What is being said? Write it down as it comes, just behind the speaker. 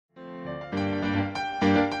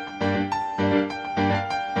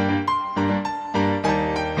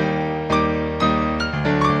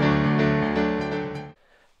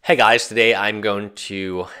Hey guys, today I'm going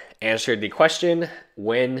to answer the question,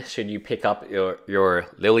 when should you pick up your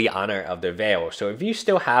Liliana of the Veil? So if you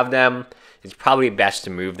still have them, it's probably best to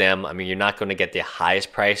move them. I mean, you're not going to get the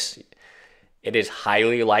highest price. It is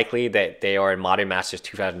highly likely that they are in Modern Masters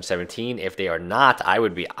 2017. If they are not, I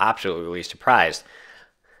would be absolutely surprised.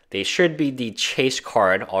 They should be the chase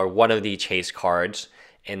card or one of the chase cards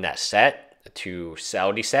in that set to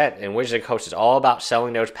sell the set, and Wizards of the Coast is all about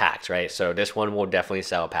selling those packs, right? So this one will definitely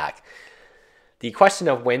sell a pack. The question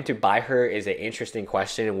of when to buy her is an interesting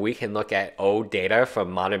question. We can look at old data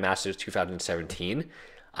from Modern Masters 2017.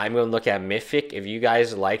 I'm going to look at Mythic. If you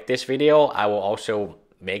guys like this video, I will also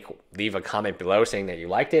leave a comment below saying that you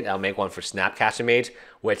liked it. I'll make one for Snapcaster Mage,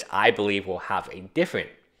 which I believe will have a different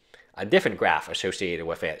graph associated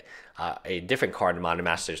with it, a different card in Modern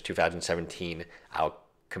Masters 2017. I'll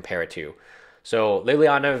compare it to. So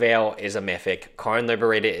Liliana Veil is a Mythic. Karn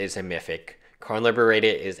Liberated is a Mythic. Karn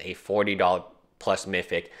Liberated is a $40 plus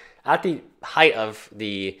Mythic. At the height of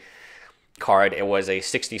the card, it was a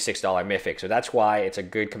 $66 Mythic. So that's why it's a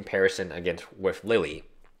good comparison with Lily.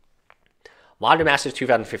 Modern Masters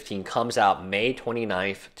 2015 comes out May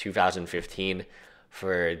 29th, 2015.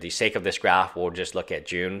 For the sake of this graph, we'll just look at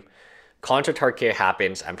June. Cards of Tarkir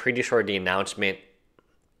happens. I'm pretty sure the announcement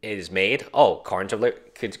is made. Oh, cards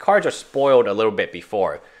are spoiled a little bit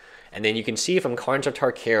before. And then you can see from Cards of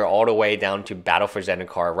Tarkir all the way down to Battle for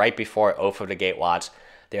Zendikar, right before Oath of the Gatewatch,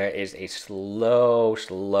 there is a slow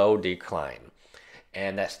decline.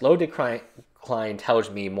 And that slow decline tells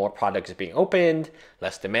me more products are being opened,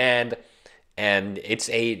 less demand, and it's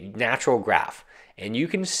a natural graph. And you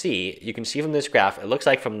can see from this graph, it looks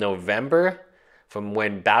like from November, from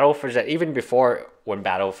when even before when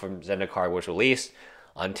Battle for Zendikar was released,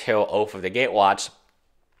 until Oath of the Gatewatch,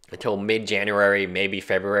 until mid-January, maybe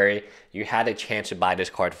February, you had a chance to buy this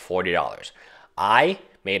card for $40. I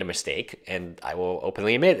made a mistake, and I will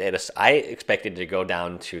openly admit it. I expected it to go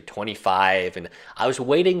down to $25, and I was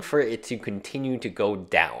waiting for it to continue to go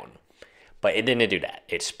down. But it didn't do that.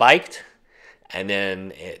 It spiked, and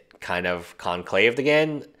then it kind of conclaved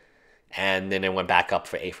again, and then it went back up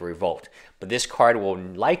for Aether Revolt. But this card will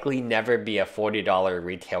likely never be a $40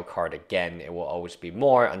 retail card again. It will always be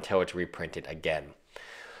more until it's reprinted again.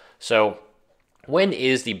 So when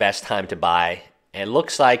is the best time to buy? It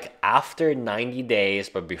looks like after 90 days,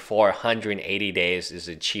 but before 180 days is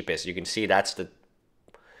the cheapest. You can see that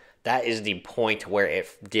is the point where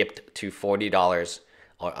it dipped to $40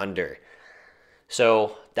 or under.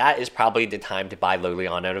 So that is probably the time to buy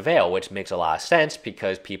Liliana the Veil, which makes a lot of sense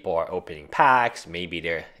because people are opening packs. Maybe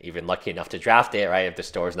they're even lucky enough to draft it, right? If the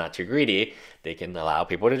store is not too greedy, they can allow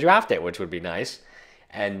people to draft it, which would be nice.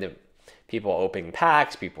 And people are opening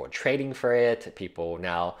packs, people are trading for it, people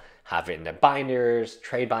now have it in their binders,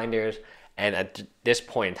 trade binders. And at this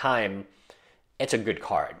point in time, it's a good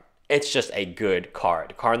card. It's just a good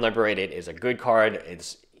card. Karn Liberated is a good card.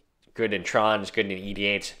 It's good in Tron, it's good in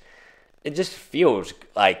EDH. It just feels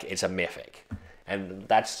like it's a Mythic. And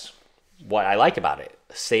that's what I like about it.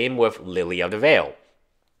 Same with Lily of the Veil.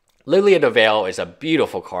 Lily of the Veil is a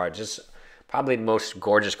beautiful card. Just probably the most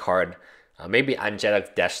gorgeous card. Maybe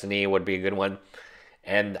Angelic Destiny would be a good one.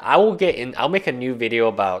 And I'll make a new video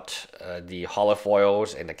about the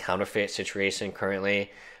holofoils and the counterfeit situation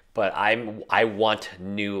currently. But I want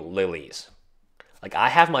new lilies. Like, I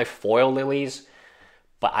have my foil lilies,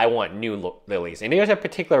 but I want new lilies. And there's a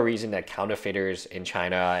particular reason that counterfeiters in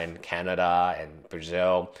China and Canada and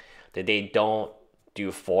Brazil, that they don't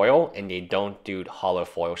do foil and they don't do hollow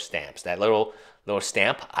foil stamps. That little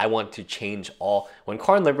stamp, I want to change all. When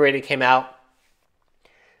Karn Liberated came out,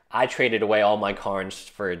 I traded away all my Karns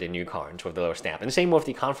for the new Karns with the little stamp. And the same with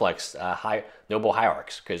the Conflicts, Noble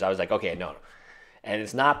Hierarchs, because I was like, okay, no. And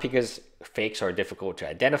it's not because fakes are difficult to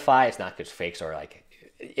identify. It's not because fakes are like,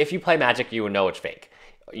 if you play Magic, you would know it's fake.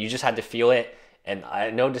 You just had to feel it. And I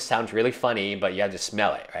know this sounds really funny, but you have to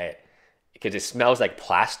smell it, right? Because it smells like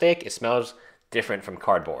plastic. It smells different from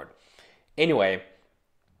cardboard. Anyway,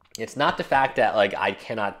 it's not the fact that like I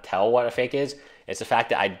cannot tell what a fake is. It's the fact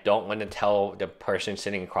that I don't want to tell the person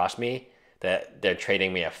sitting across me that they're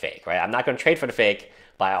trading me a fake, right? I'm not going to trade for the fake,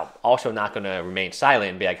 but I'm also not going to remain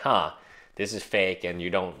silent and be like, this is fake and you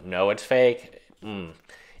don't know it's fake.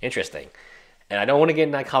 Interesting. And I don't want to get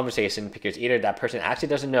in that conversation because either that person actually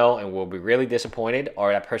doesn't know and will be really disappointed,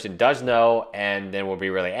 or that person does know and then will be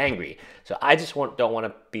really angry. So I just don't want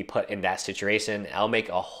to be put in that situation. I'll make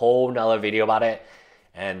a whole nother video about it,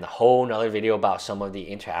 and a whole nother video about some of the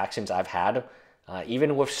interactions I've had,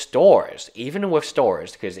 even with stores.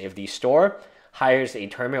 Because if the store hires a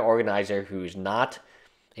tournament organizer who's not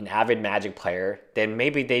an avid Magic player, then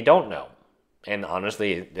maybe they don't know. And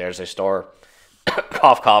honestly, there's a store,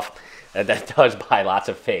 cough cough, that does buy lots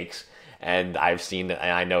of fakes, and I've seen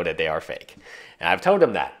and I know that they are fake, and I've told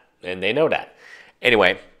them that, and they know that.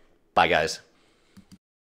 Anyway, bye guys.